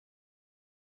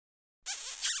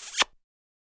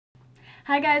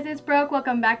Hi guys, it's Brooke.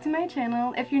 Welcome back to my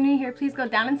channel. If you're new here, please go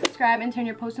down and subscribe and turn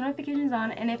your post notifications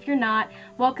on. And if you're not,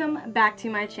 welcome back to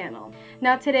my channel.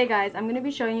 Now today guys, I'm going to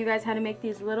be showing you guys how to make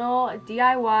these little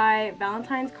DIY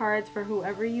Valentine's cards for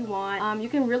whoever you want. You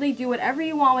can really do whatever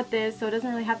you want with this, so it doesn't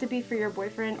really have to be for your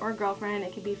boyfriend or girlfriend.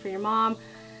 It could be for your mom,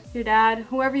 your dad,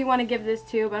 whoever you want to give this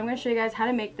to. But I'm going to show you guys how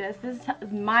to make this. This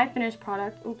is my finished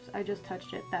product. Oops, I just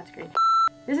touched it. That's great.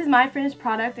 This is my finished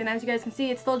product, and as you guys can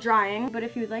see, it's still drying. But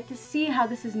if you would like to see how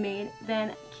this is made,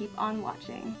 then keep on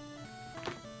watching.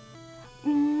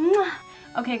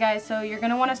 Okay guys, so you're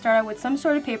going to want to start out with some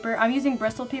sort of paper. I'm using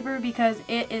Bristol paper because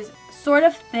it is sort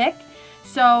of thick,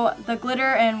 so the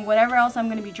glitter and whatever else I'm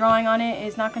going to be drawing on it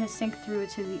is not going to sink through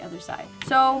to the other side.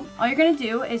 So all you're going to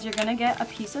do is you're going to get a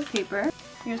piece of paper.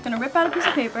 You're just going to rip out a piece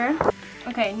of paper.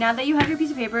 Okay, now that you have your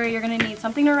piece of paper, you're going to need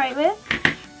something to write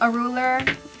with, a ruler,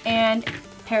 and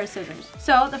pair of scissors.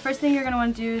 So the first thing you're going to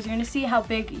want to do is you're going to see how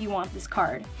big you want this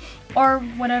card, or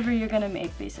whatever you're going to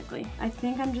make basically. I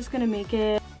think I'm just going to make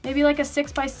it maybe like a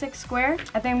 6x6 square.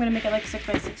 I think I'm going to make it like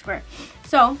 6x6 square.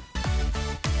 So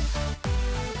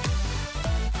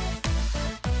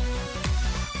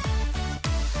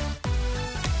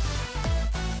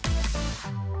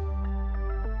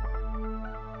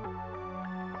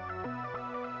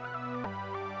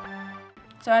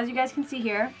as you guys can see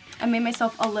here, I made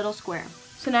myself a little square.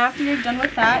 So now after you're done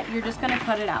with that, you're just going to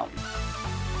cut it out.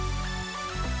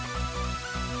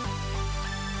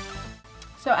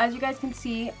 So as you guys can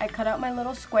see, I cut out my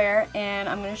little square, and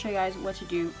I'm going to show you guys what to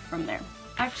do from there.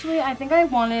 Actually, I think I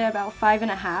wanted about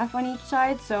 5.5 on each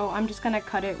side, so I'm just going to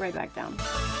cut it right back down.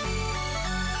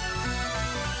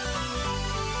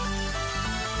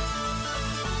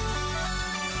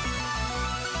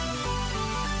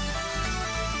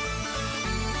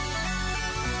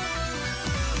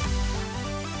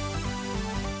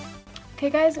 Okay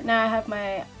guys, now I have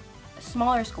my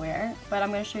smaller square, but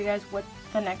I'm going to show you guys what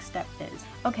the next step is.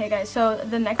 Okay guys, so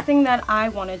the next thing that I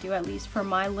want to do, at least for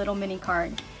my little mini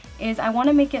card, is I want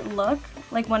to make it look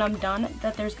like when I'm done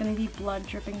that there's going to be blood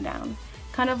dripping down.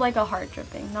 Kind of like a heart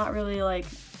dripping, not really like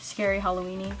scary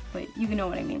Halloween-y, but you know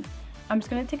what I mean. I'm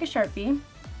just going to take a Sharpie,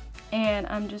 and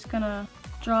I'm just going to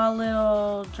draw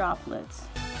little droplets.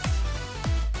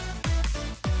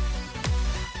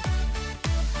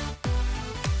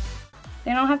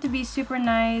 They don't have to be super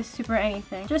nice, super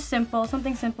anything. Just simple,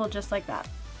 something simple just like that.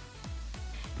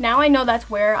 Now I know that's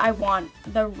where I want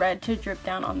the red to drip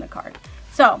down on the card.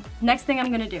 So, next thing I'm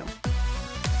going to do.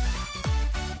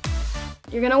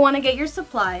 You're going to want to get your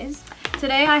supplies.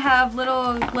 Today I have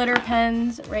little glitter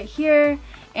pens right here,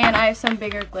 and I have some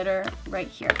bigger glitter right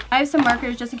here. I have some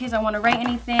markers just in case I want to write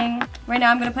anything. Right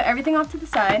now I'm going to put everything off to the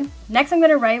side. Next I'm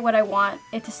going to write what I want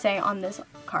it to say on this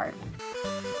card.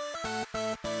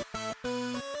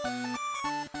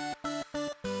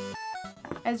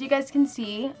 As you guys can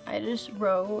see, I just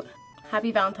wrote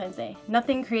Happy Valentine's Day.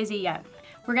 Nothing crazy yet.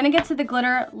 We're gonna get to the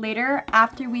glitter later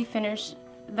after we finish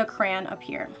the crayon up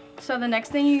here. So the next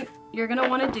thing you're gonna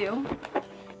wanna do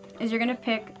is you're gonna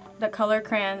pick the color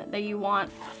crayon that you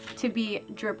want to be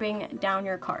dripping down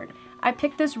your card. I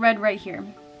picked this red right here.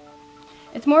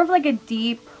 It's more of like a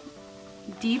deep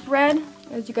red,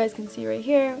 as you guys can see right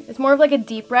here. It's more of like a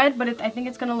deep red, but I think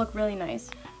it's gonna look really nice.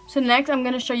 So next I'm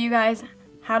gonna show you guys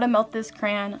how to melt this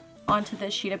crayon onto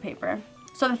this sheet of paper.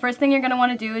 So the first thing you're going to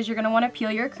want to do is you're going to want to peel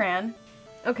your crayon.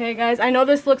 Okay guys, I know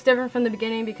this looks different from the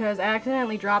beginning because I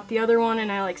accidentally dropped the other one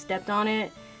and I like stepped on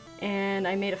it and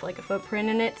I made like a footprint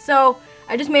in it. So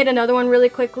I just made another one really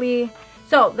quickly.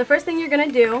 So the first thing you're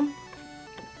going to do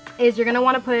is you're going to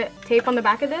want to put tape on the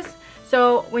back of this,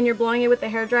 so when you're blowing it with the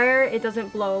hairdryer, it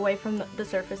doesn't blow away from the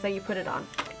surface that you put it on.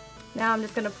 Now I'm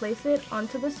just going to place it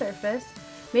onto the surface.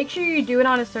 Make sure you do it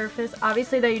on a surface,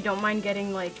 obviously, that you don't mind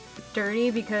getting like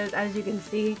dirty, because as you can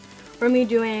see from me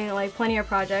doing like plenty of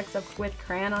projects with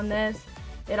crayon on this,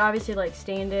 it obviously like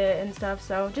stained it and stuff.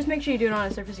 So just make sure you do it on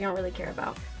a surface you don't really care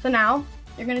about. So now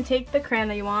you're going to take the crayon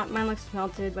that you want. Mine looks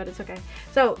melted, but it's okay.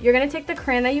 So you're going to take the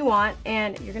crayon that you want,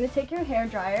 and you're going to take your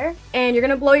hairdryer, and you're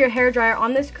going to blow your hairdryer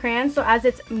on this crayon. So as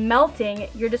it's melting,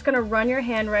 you're just going to run your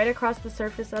hand right across the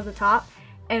surface of the top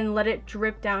and let it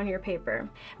drip down your paper.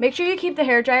 Make sure you keep the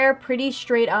hairdryer pretty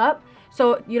straight up,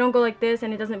 so you don't go like this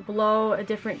and it doesn't blow a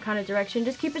different kind of direction.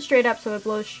 Just keep it straight up so it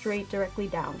blows straight directly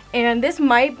down. And this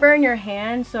might burn your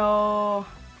hand, so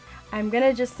I'm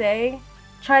gonna just say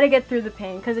try to get through the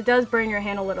pain, because it does burn your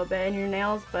hand a little bit and your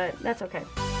nails, but that's okay.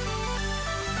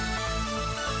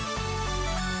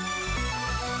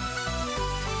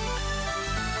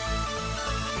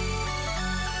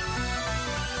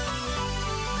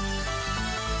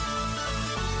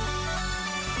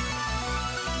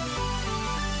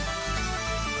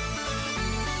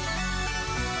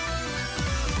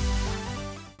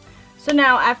 So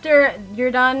now after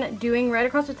you're done doing right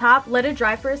across the top, let it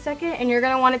dry for a second, and you're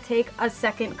going to want to take a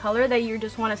second color that you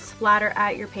just want to splatter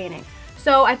at your painting.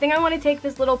 So I think I want to take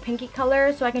this little pinky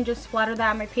color so I can just splatter that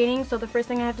on my painting. So the first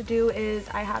thing I have to do is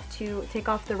I have to take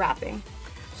off the wrapping.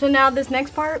 So now this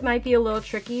next part might be a little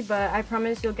tricky, but I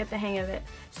promise you'll get the hang of it.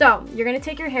 So you're going to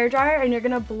take your hairdryer and you're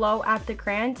going to blow at the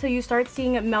crayon till you start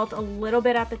seeing it melt a little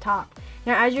bit at the top.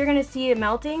 Now as you're going to see it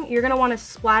melting, you're going to want to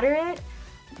splatter it,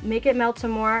 make it melt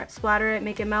some more, splatter it,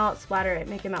 make it melt, splatter it,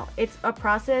 make it melt. It's a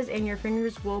process and your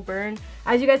fingers will burn.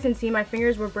 As you guys can see, my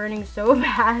fingers were burning so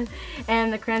bad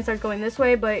and the crayon starts going this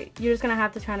way, but you're just going to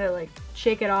have to kind of like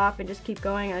shake it off and just keep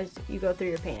going as you go through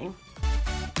your painting.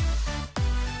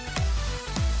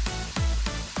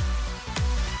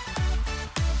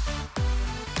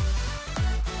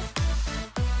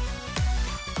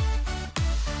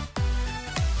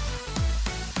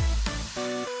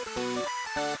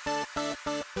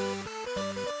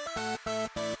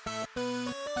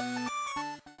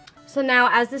 So now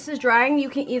as this is drying, you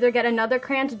can either get another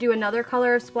crayon to do another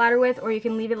color of splatter with, or you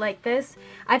can leave it like this.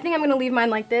 I think I'm going to leave mine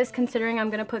like this, considering I'm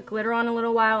going to put glitter on a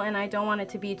little while and I don't want it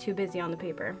to be too busy on the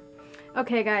paper.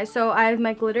 Okay guys, so I have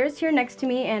my glitters here next to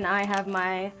me and I have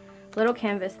my little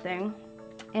canvas thing.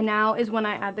 And now is when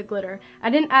I add the glitter. I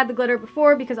didn't add the glitter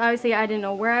before because obviously I didn't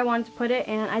know where I wanted to put it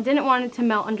and I didn't want it to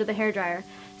melt under the hairdryer.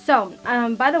 So,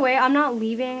 by the way, I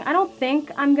don't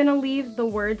think I'm going to leave the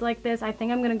words like this. I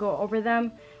think I'm going to go over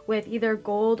them with either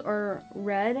gold or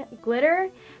red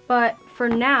glitter. But for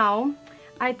now,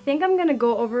 I think I'm going to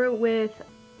go over it with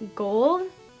gold.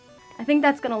 I think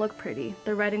that's going to look pretty,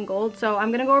 the red and gold. So I'm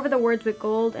going to go over the words with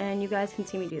gold and you guys can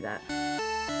see me do that.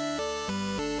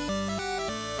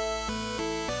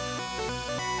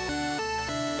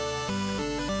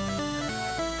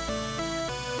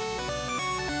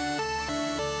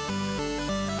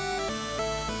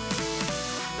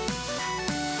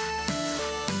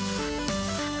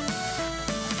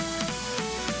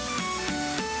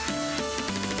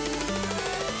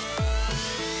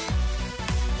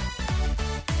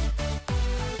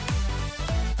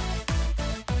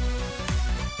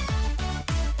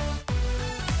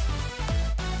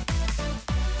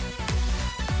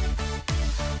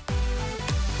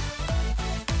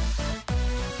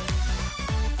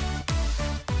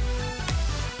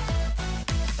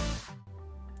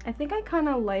 I think I kind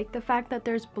of like the fact that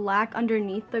there's black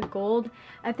underneath the gold.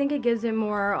 I think it gives it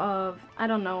more of, I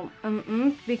don't know,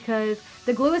 because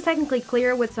the glue is technically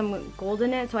clear with some gold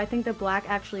in it, so I think the black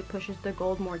actually pushes the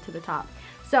gold more to the top.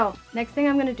 So next thing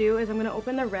I'm going to do is I'm going to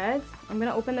open the reds.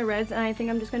 And I think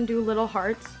I'm just going to do little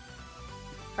hearts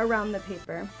around the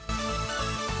paper.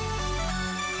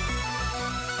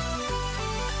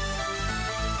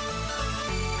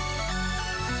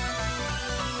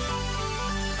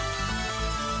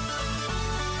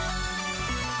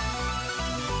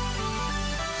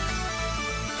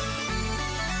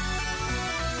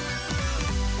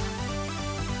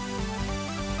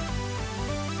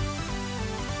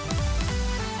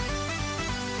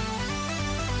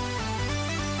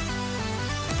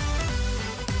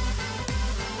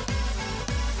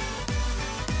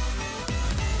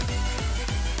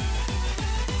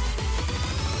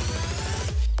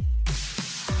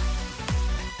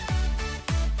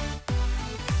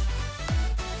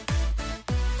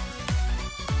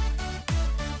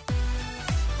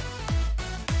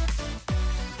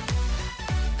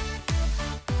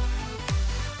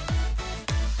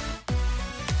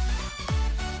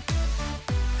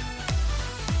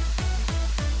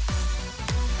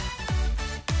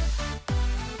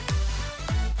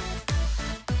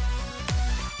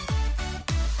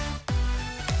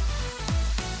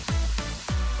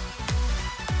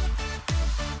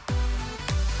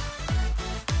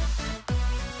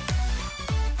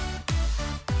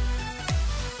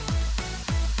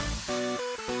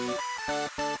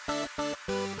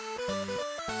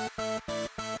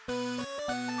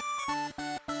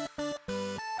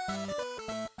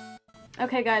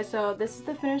 Okay guys, so this is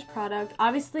the finished product.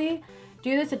 Obviously,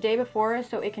 do this a day before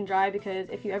so it can dry, because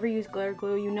if you ever use glitter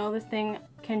glue, you know this thing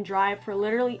can dry for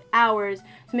literally hours.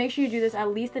 So make sure you do this at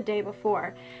least the day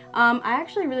before. I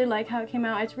actually really like how it came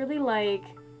out. It's really like,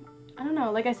 I don't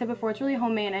know, like I said before, it's really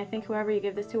homemade. I think whoever you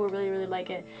give this to will really, really like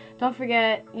it. Don't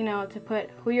forget, you know, to put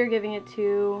who you're giving it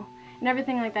to and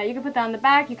everything like that. You can put that on the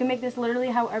back. You can make this literally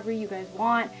however you guys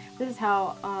want. This is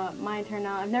how mine turned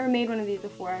out. I've never made one of these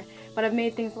before, but I've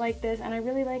made things like this, and I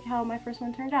really like how my first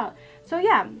one turned out. So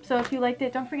yeah, so if you liked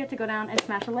it, don't forget to go down and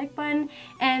smash the like button.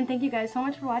 And thank you guys so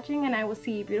much for watching, and I will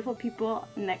see you beautiful people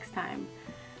next time.